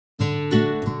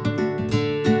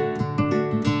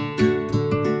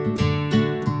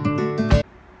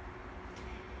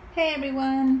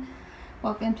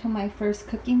Welcome to my first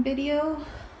cooking video,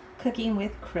 Cooking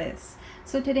with Chris.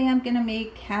 So today I'm gonna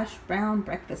make hash brown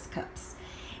breakfast cups.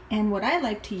 And what I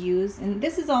like to use, and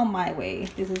this is all my way,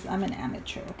 I'm an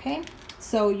amateur, okay?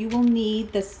 So you will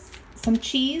need some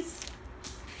cheese.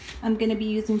 I'm gonna be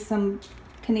using some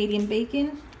Canadian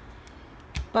bacon,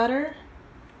 butter,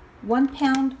 1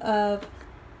 pound of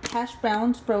hash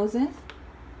browns frozen,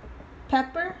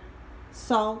 pepper,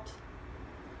 salt,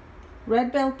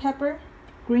 red bell pepper,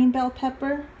 green bell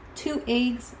pepper, 2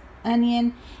 eggs,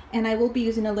 onion, and I will be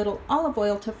using a little olive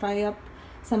oil to fry up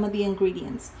some of the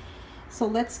ingredients. So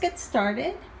let's get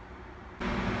started.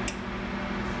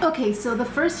 Okay, so the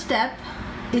first step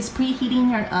is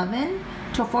preheating your oven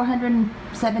to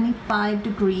 475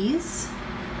 degrees.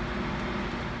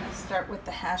 Let's start with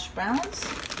the hash browns.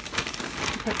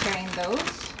 Preparing those.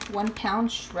 1 pound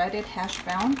shredded hash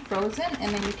brown frozen,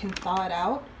 and then you can thaw it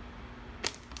out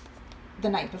the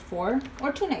night before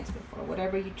or 2 nights before,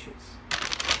 whatever you choose.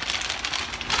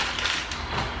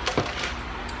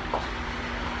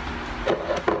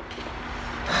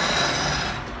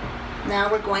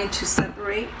 Now we're going to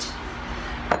separate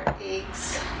our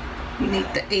eggs. You need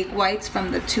the egg whites from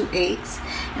the 2 eggs,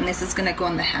 and this is going to go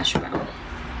in the hash brown.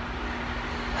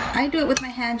 I do it with my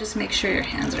hand, just make sure your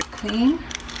hands are clean.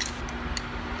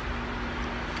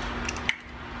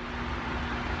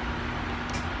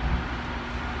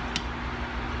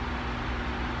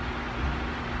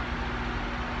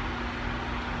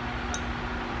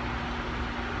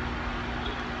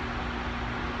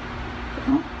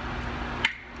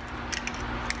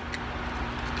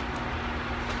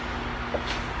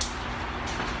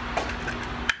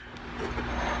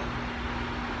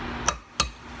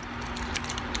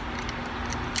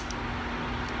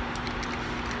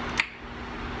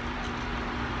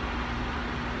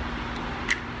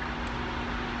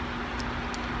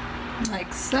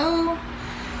 Like so.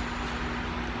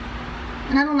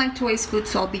 And I don't like to waste food,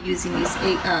 so I'll be using these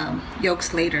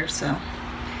yolks later. So there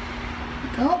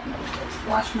we go. Just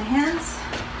wash my hands.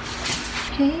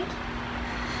 Okay.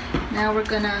 Now we're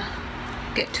gonna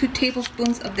get 2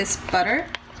 tablespoons of this butter.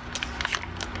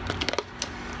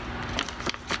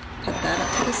 Put that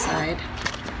up to the side.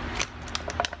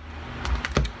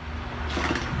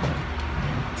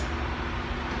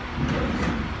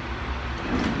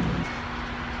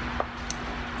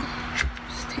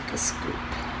 A scoop,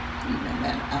 even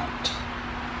that out.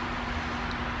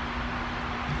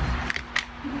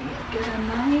 Get a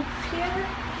knife here,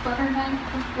 butter knife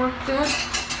would work good.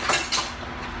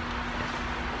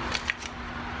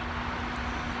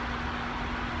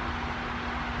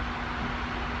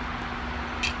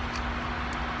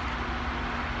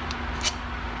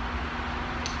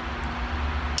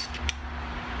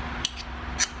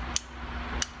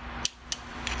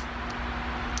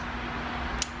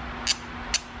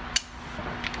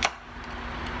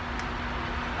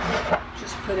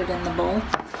 Put it in the bowl.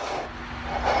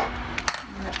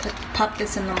 I'm going to pop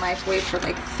this in the microwave for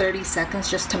like 30 seconds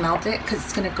just to melt it, because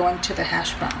it's going to go into the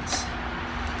hash browns.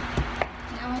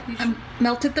 Now I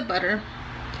melted the butter.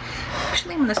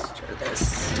 Actually, I'm going to stir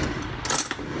this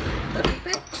a little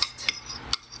bit.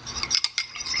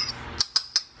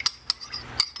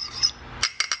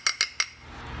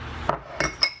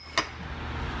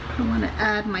 I want to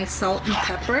add my salt and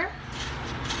pepper.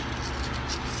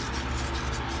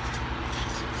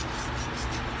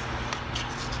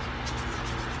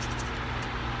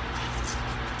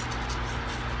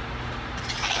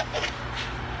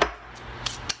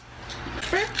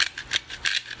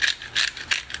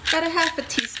 About a half a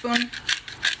teaspoon.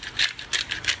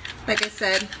 Like I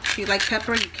said, if you like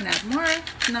pepper, you can add more.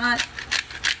 If not,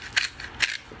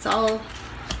 it's all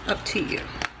up to you,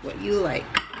 what you like.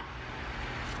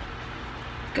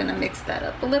 Gonna mix that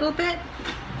up a little bit.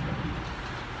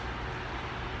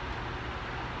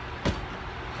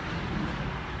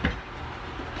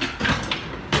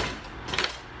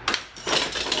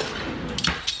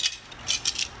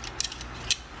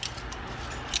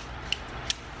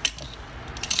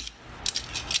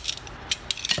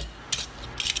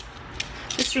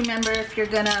 Just remember, if you're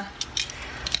gonna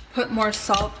put more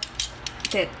salt,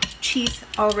 that cheese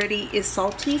already is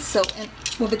salty, so,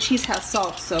 well, the cheese has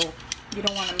salt, so you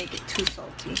don't want to make it too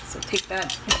salty, so take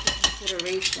that into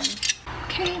consideration.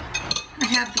 Okay, I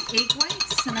have the egg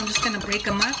whites, and I'm just gonna break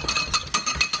them up.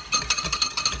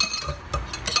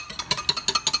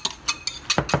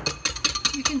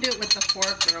 You can do it with a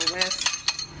fork or a whisk.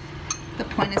 The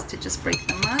point is to just break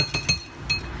them up.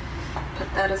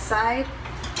 Put that aside.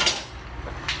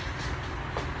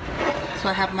 So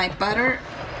I have my butter,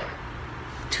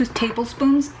 2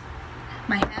 tablespoons,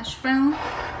 my hash brown,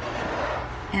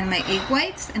 and my egg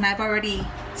whites, and I've already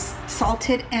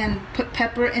salted and put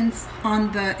pepper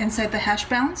on the inside the hash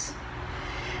browns.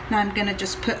 Now I'm gonna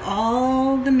just put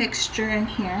all the mixture in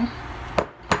here.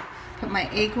 Put my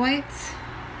egg whites,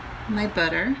 my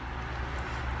butter.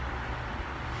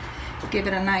 Give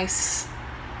it a nice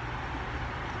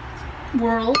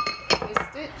whirl.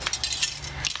 Twist it.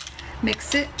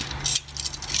 Mix it.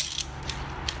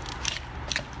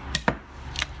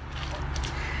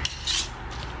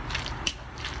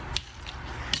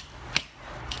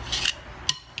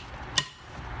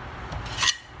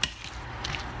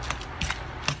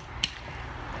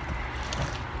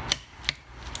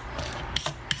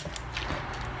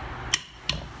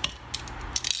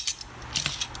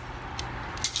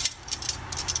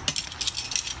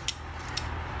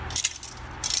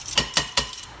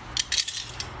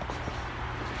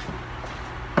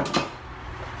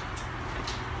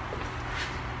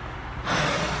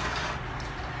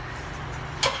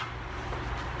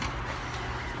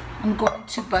 I'm going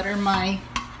to butter my,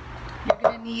 you're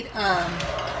going to need a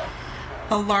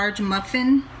large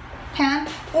muffin pan,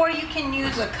 or you can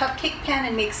use a cupcake pan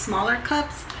and make smaller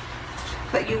cups,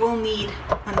 but you will need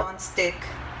a non-stick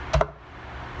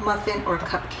muffin or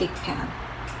cupcake pan.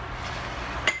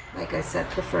 Like I said,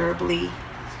 preferably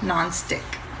non-stick.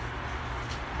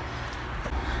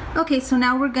 Okay, so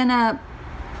now we're gonna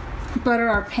butter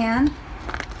our pan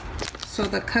so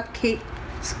the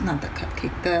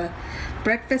the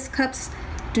breakfast cups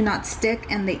do not stick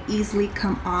and they easily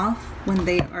come off when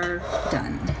they are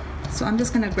done. So I'm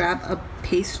just gonna grab a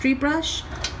pastry brush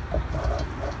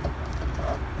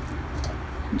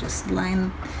and just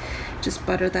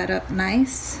butter that up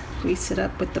nice, grease it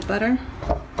up with the butter.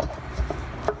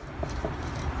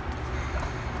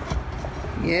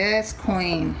 Yes,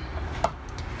 queen.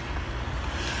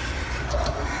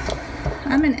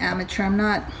 I'm an amateur,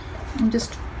 I'm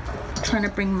just trying to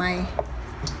bring my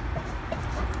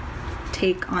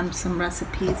take on some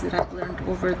recipes that I've learned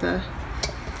over the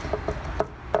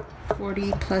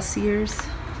 40 plus years.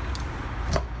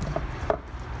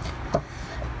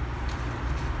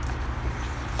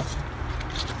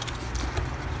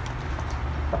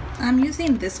 I'm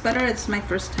using this butter. It's my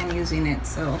first time using it,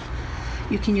 so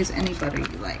you can use any butter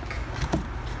you like.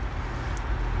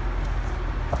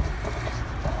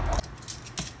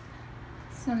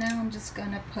 So now I'm just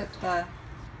gonna put the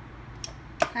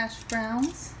hash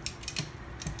browns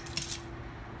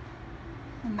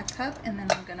in the cup, and then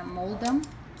I'm gonna mold them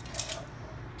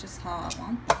just how I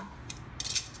want them.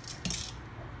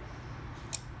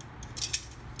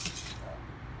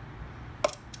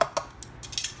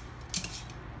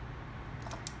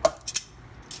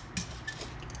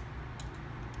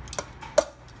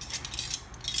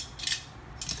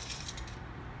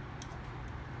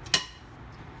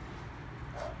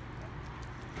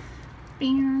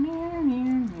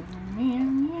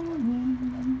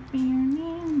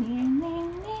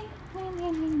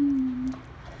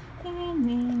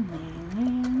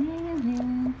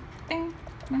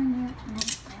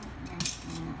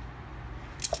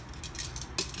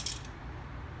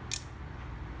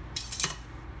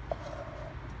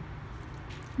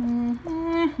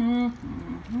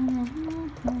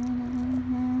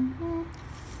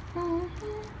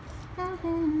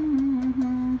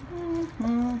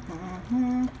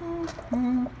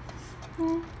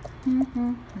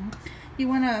 You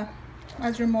want to,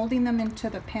 as you're molding them into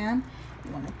the pan,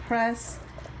 you want to press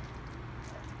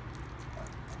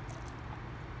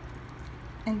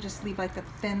and just leave like a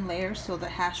thin layer so the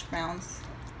hash browns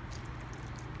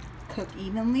cook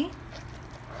evenly.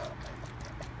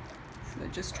 So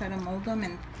just try to mold them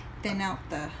and thin out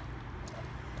the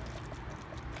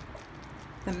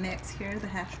mix here, the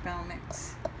hash brown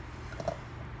mix.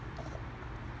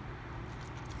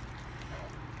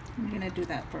 I'm going to do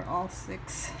that for all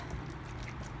 6.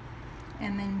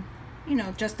 And then, you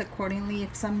know, just accordingly,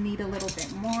 if some need a little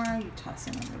bit more, you toss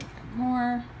in a little bit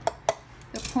more.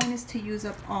 The point is to use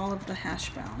up all of the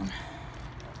hash brown.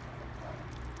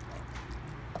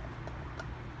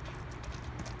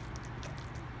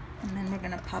 And then we're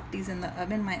going to pop these in the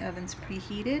oven. My oven's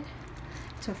preheated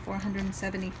to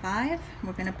 475.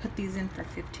 We're going to put these in for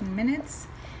 15 minutes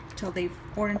until they've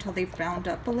browned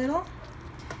up a little.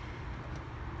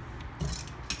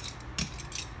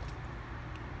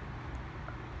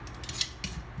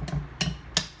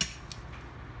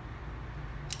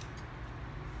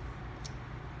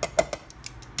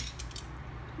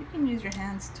 You can use your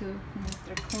hands too, and if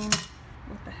they're clean,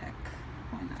 what the heck,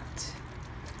 why not?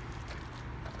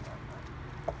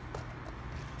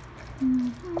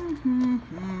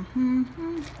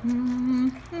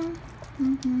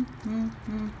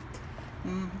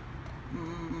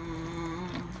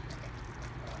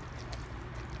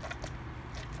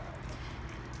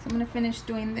 So I'm gonna finish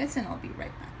doing this and I'll be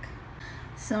right back.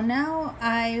 So now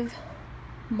I've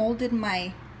molded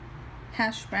my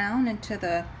hash brown into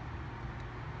the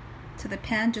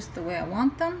pan just the way I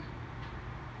want them.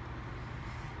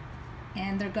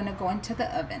 And they're gonna go into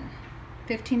the oven.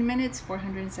 15 minutes,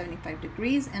 475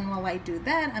 degrees. And while I do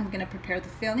that, I'm gonna prepare the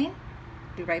filling.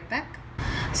 Be right back.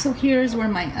 So here's where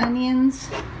my onions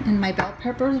and my bell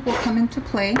peppers will come into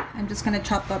play. I'm just gonna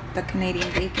chop up the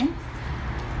Canadian bacon.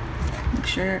 Make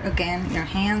sure, again, your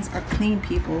hands are clean,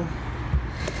 people.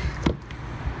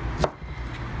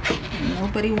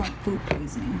 Nobody wants food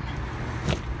poisoning.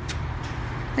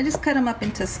 I just cut them up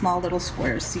into small little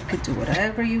squares, so you could do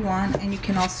whatever you want, and you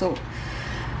can also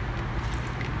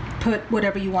put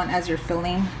whatever you want as your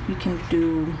filling. You can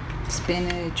do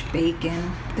spinach,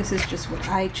 bacon. This is just what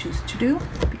I choose to do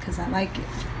because I like it.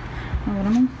 Know what I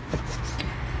mean?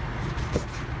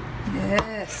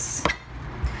 Yes.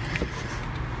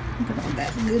 Look at all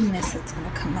that goodness that's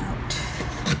gonna come out.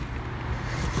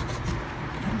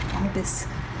 All this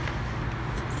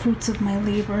fruits of my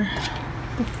labor.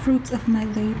 The fruits of my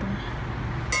labor.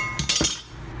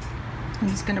 I'm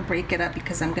just gonna break it up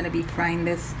because I'm gonna be frying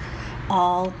this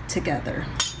all together.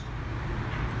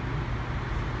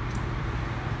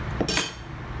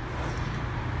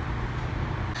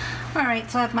 All right,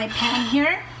 so I have my pan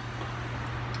here.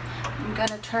 I'm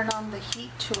gonna turn on the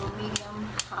heat to a medium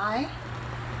high.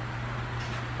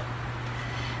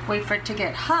 Wait for it to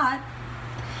get hot,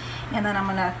 and then I'm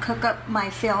gonna cook up my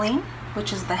filling,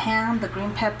 which is the ham, the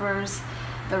green peppers,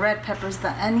 the red peppers,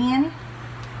 the onion,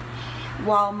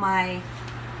 while my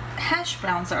hash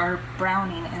browns are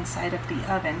browning inside of the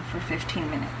oven for 15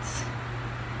 minutes.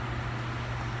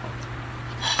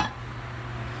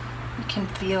 You can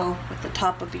feel with the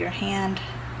top of your hand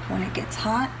when it gets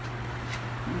hot.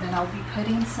 And then I'll be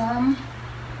putting some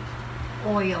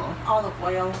oil, olive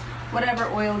oil, whatever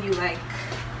oil you like.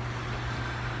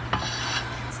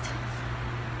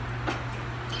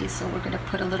 Okay, so we're gonna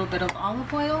put a little bit of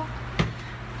olive oil.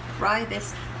 Fry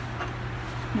this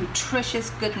nutritious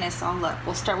goodness all up.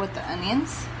 We'll start with the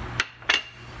onions.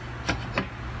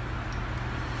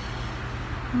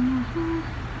 And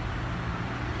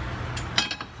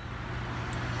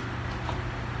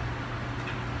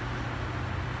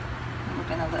we're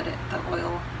gonna let the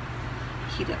oil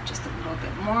heat up just a little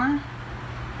bit more.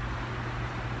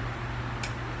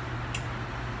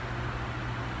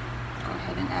 Go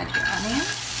ahead and add your onion.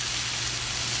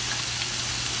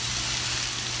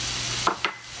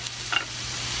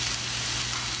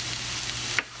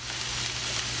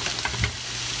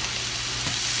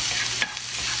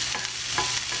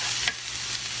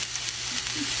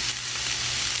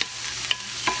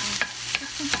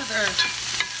 Consider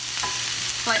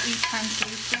slightly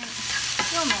translucent.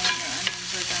 You'll know when your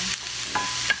onions are done.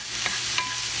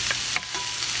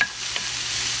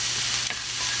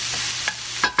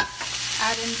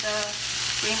 Add in the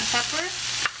green pepper.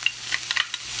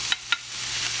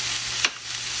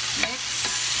 Mix.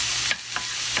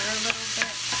 Stir a little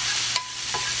bit.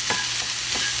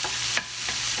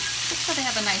 Just so they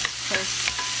have a nice crisp.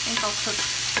 I think I'll cook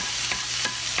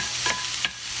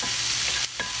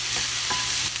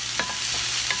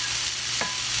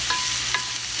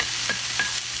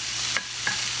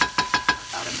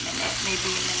maybe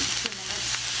a minute, 2 minutes.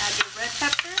 Add your red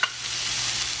pepper.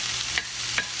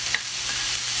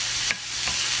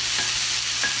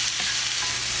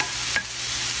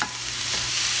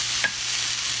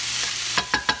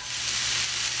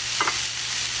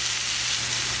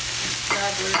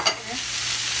 Strawberries here.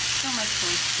 So much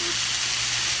food.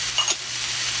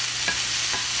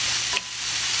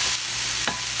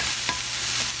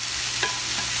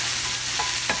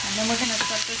 And then we're going to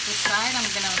set this aside. I'm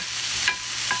going to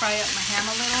fry up my ham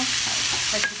a little.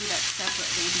 I like to do that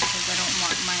separately because I don't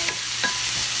want my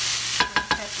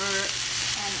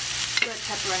red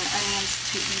pepper and onions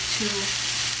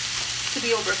to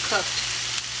be overcooked.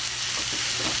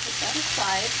 So I'll put that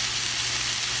aside.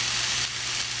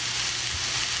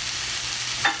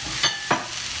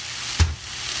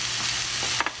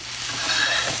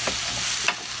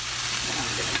 And I'm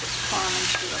going to just pour them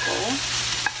into the bowl.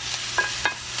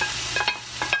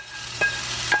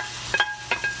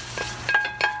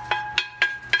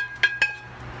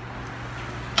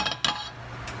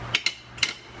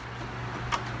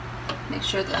 Make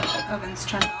sure the oven's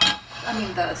turned on.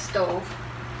 The stove.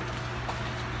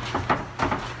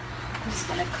 I'm just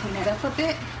gonna clean it up a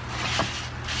bit.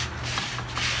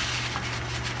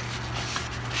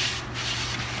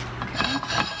 Okay.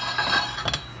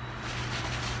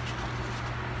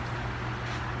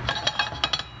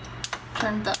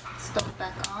 Turn the stove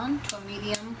back on to a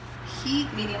medium heat,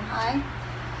 medium high.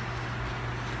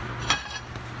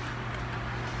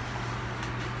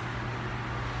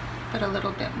 Put a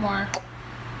little bit more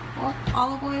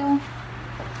olive oil.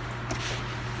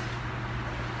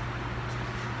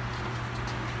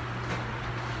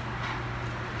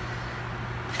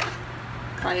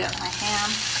 Fry up my ham,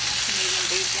 Canadian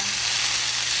bacon.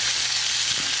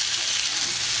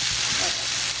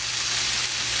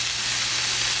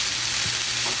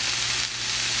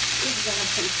 This is gonna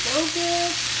taste so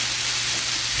good.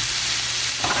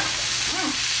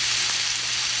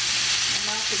 My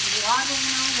mouth is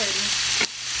watering already.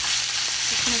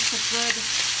 This makes a good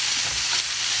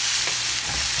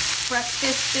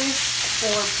breakfast dish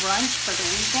or brunch for the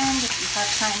weekend. If you have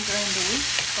time during the week,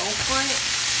 go for it.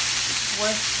 It's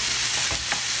worth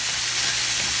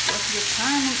your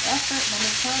time and effort, let me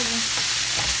tell you.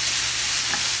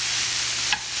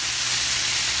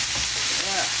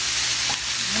 Yeah.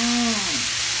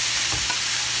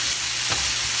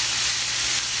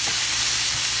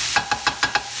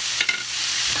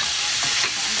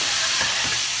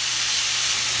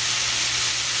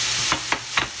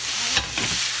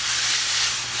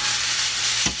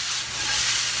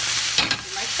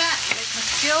 You like that? You like my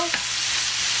skills?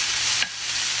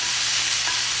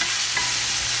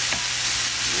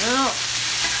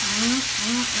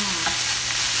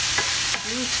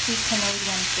 Juicy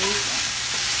Canadian bacon.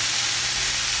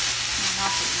 My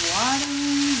mouth is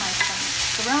watering, my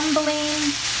stomach's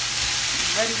grumbling.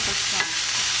 I'm ready for some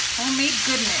homemade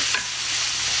goodness.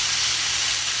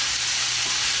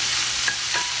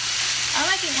 I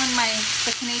like it when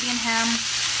the Canadian ham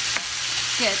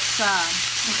gets,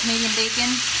 the Canadian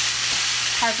bacon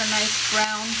has a nice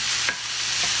brown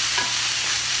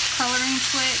coloring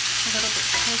to it, a little bit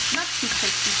crispy, not too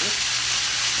crispy, just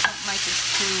I don't like it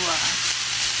too,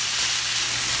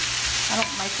 I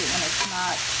don't like it when it's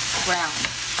not brown,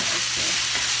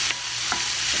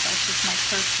 but that's just my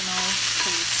personal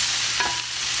taste.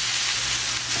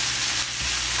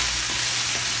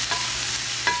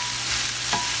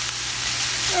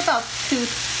 For about 2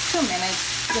 minutes,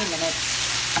 3 minutes.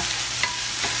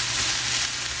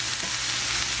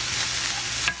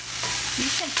 You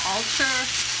can alter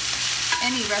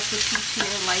any recipe to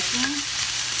your liking.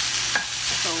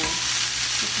 So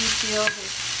if you feel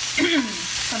that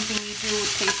something you do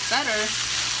would taste better,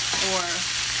 or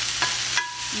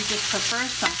you just prefer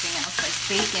something else like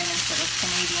bacon instead of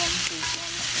Canadian bacon,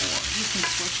 or you can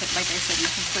switch it, like I said, you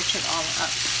can switch it all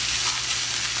up.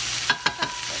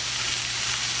 That's good.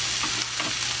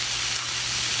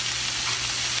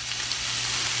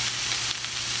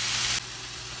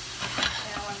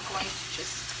 Now I'm going to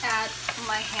just add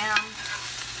my ham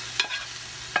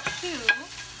to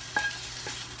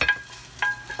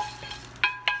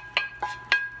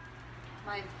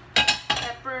my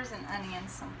peppers and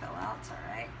onions. Some fell out, it's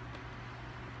alright.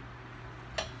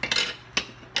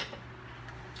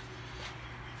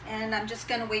 And I'm just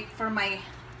gonna wait for my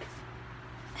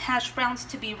hash browns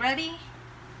to be ready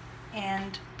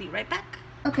and be right back.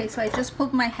 Okay, so I just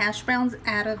pulled my hash browns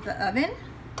out of the oven.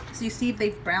 So you see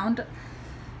they've browned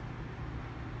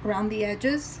around the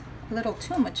edges. A little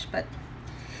too much, but,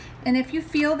 and if you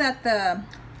feel that let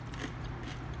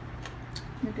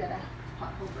me get a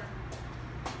pot holder.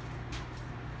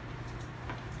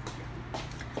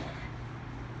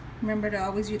 Remember to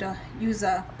always use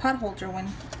a pot holder when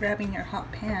grabbing your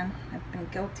hot pan. I've been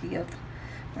guilty of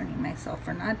burning myself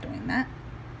for not doing that.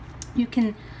 You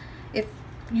can, if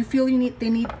you feel they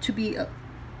need to be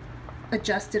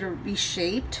adjusted or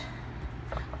reshaped,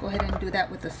 go ahead and do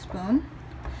that with a spoon.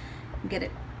 Get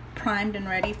it primed and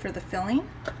ready for the filling.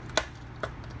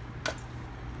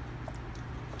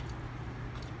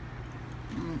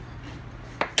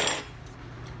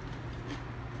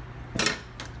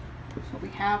 So we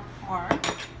have our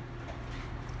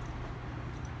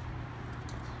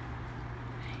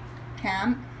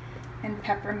ham and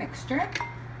pepper mixture.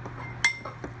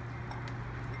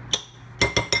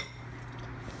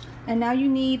 And now you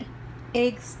need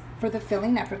eggs for the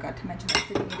filling. I forgot to mention that,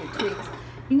 so you needed 2 eggs.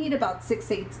 You need about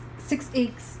 6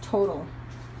 eggs total.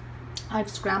 I've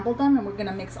scrambled them, and we're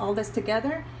gonna mix all this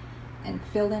together and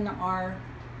fill in our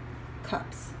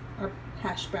cups, our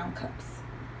hash brown cups.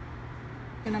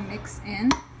 I'm gonna mix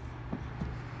in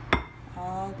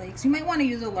all the eggs. You might want to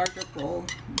use a larger bowl.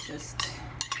 Just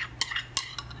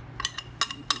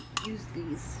use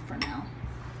these for now.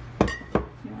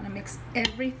 You want to mix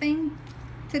everything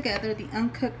together, the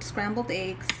uncooked scrambled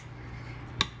eggs,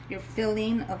 your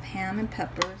filling of ham and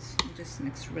peppers, and just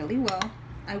mix really well.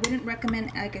 I wouldn't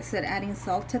recommend, like I said, adding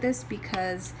salt to this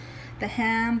because the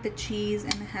ham, the cheese,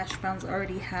 and the hash browns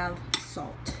already have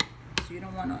salt. So you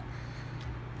don't want to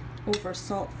over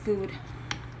salt food.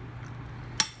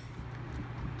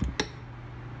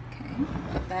 Okay,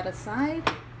 put that aside.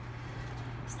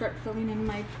 start filling in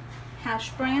my hash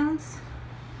browns.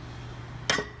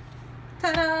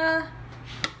 Ta-da!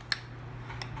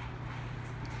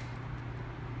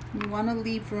 You want to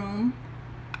leave room.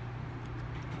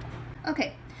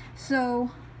 Okay, so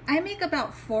I make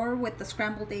about 4 with the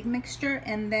scrambled egg mixture,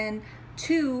 and then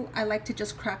 2 I like to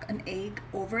just crack an egg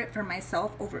over it for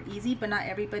myself over easy, but not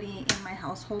everybody in my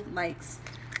household likes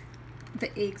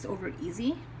the eggs over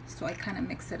easy, so I kind of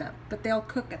mix it up, but they'll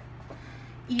cook it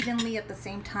evenly at the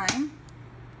same time.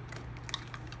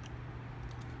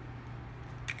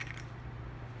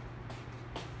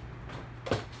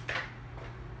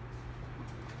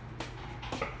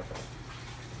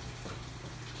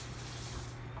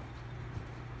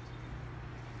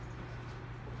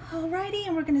 Alrighty,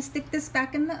 and we're going to stick this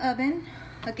back in the oven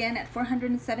again at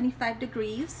 475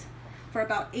 degrees for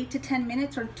about 8 to 10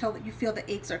 minutes, or until you feel the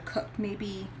eggs are cooked.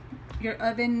 Maybe your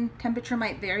oven temperature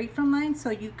might vary from mine,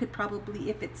 so you could probably,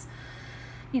 if it's,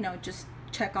 you know, just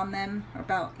check on them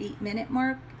about 8-minute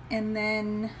mark, and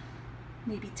then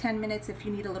maybe 10 minutes if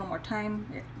you need a little more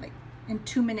time, like in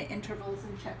 2-minute intervals,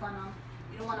 and check on them.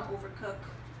 You don't want to overcook.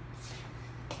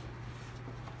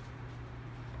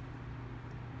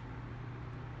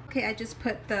 Okay, I just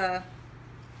put the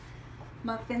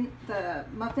muffin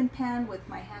pan with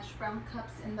my hash brown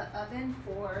cups in the oven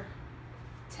for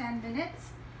 10 minutes.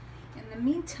 In the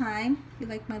meantime, you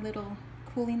like my little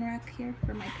cooling rack here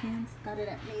for my pans? Got it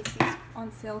at Macy's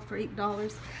on sale for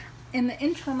 $8. In the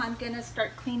interim, I'm gonna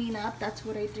start cleaning up. That's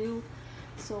what I do.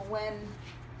 So when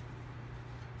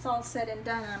it's all said and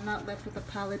done, I'm not left with a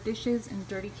pile of dishes and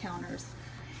dirty counters.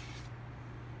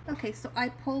 Okay, so I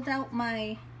pulled out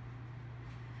my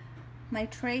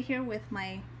tray here with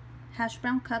my hash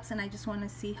brown cups, and I just want to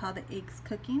see how the egg's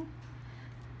cooking.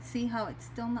 See how it's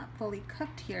still not fully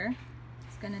cooked here.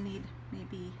 It's gonna need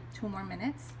maybe 2 more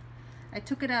minutes. I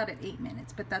took it out at 8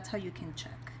 minutes, but that's how you can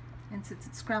check. And since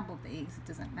it's scrambled eggs, it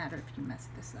doesn't matter if you mess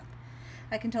this up.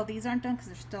 I can tell these aren't done because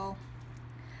they're still,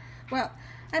 well,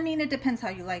 I mean, it depends how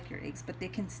you like your eggs, but they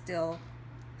can still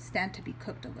stand to be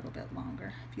cooked a little bit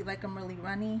longer. If you like them really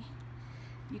runny,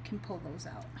 you can pull those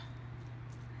out.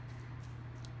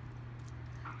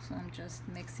 So I'm just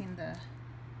mixing the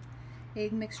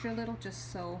egg mixture a little,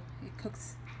 just so it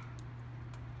cooks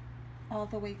all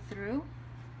the way through.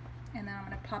 And then I'm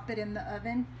going to pop it in the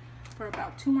oven for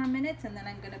about 2 more minutes, and then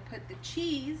I'm going to put the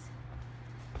cheese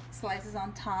slices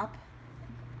on top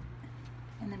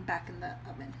and then back in the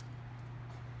oven.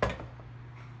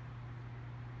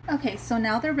 Okay, so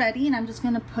now they're ready, and I'm just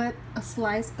going to put a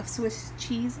slice of Swiss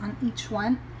cheese on each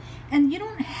one. And you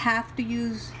don't have to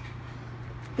use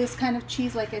this kind of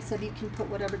cheese. Like I said, you can put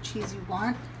whatever cheese you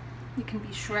want. It can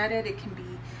be shredded, it can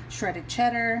be shredded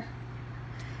cheddar.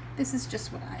 This is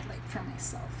just what I like for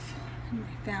myself and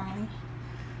my family.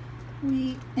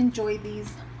 We enjoy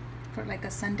these for like a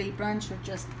Sunday brunch or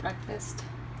just breakfast.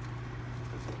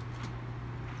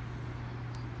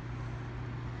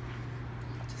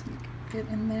 Just make it fit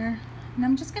in there. And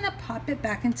I'm just gonna pop it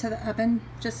back into the oven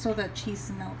just so the cheese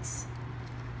melts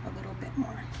a little bit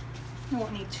more. I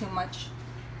won't need too much.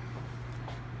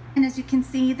 And as you can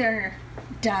see, they're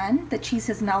done. The cheese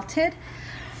has melted.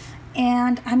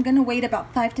 And I'm gonna wait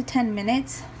about 5 to 10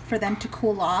 minutes for them to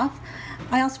cool off.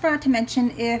 I also forgot to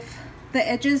mention, if the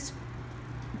edges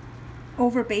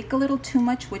overbake a little too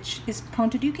much, which is prone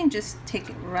to do, you can just take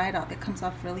it right off. It comes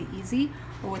off really easy.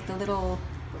 Or with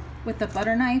the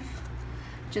butter knife,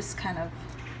 just kind of,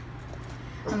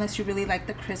 unless you really like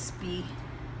the crispy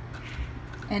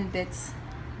end bits,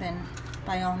 then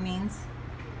by all means.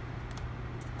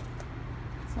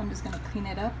 So I'm just going to clean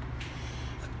it up,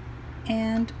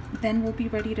 and then we'll be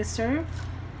ready to serve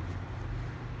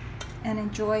and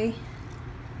enjoy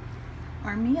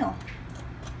our meal.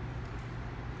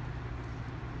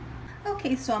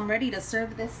 Okay, so I'm ready to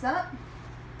serve this up.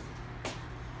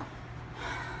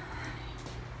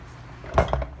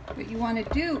 What you want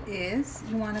to do is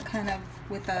you want to kind of,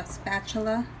 with a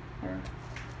spatula or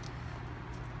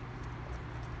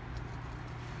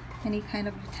any kind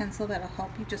of utensil that'll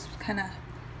help you, just kind of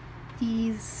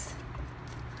ease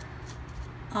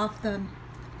off the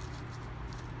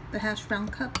hash brown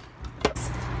cup.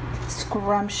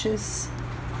 Scrumptious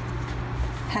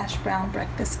hash brown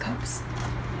breakfast cups.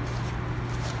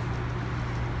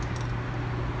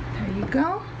 There you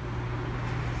go.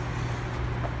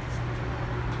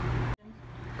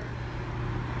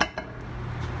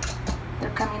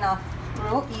 They're coming off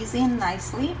real easy and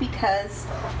nicely because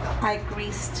I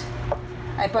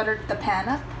buttered the pan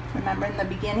up, remember, in the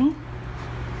beginning.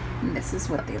 And this is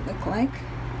what they look like.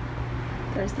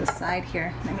 There's the side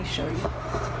here. Let me show you.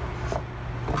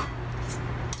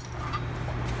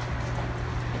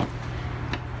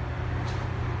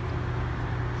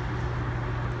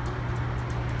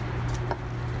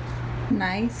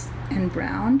 nice and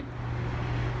browned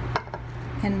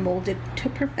and molded to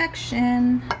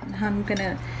perfection. Now I'm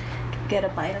gonna get a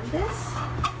bite of this.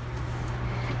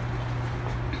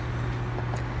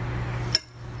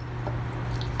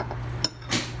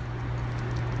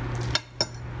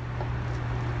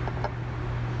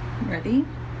 Ready?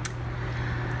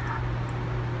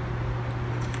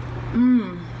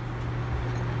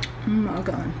 Oh my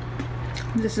god.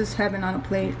 This is heaven on a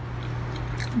plate.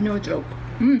 No joke.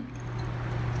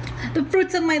 The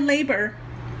fruits of my labor.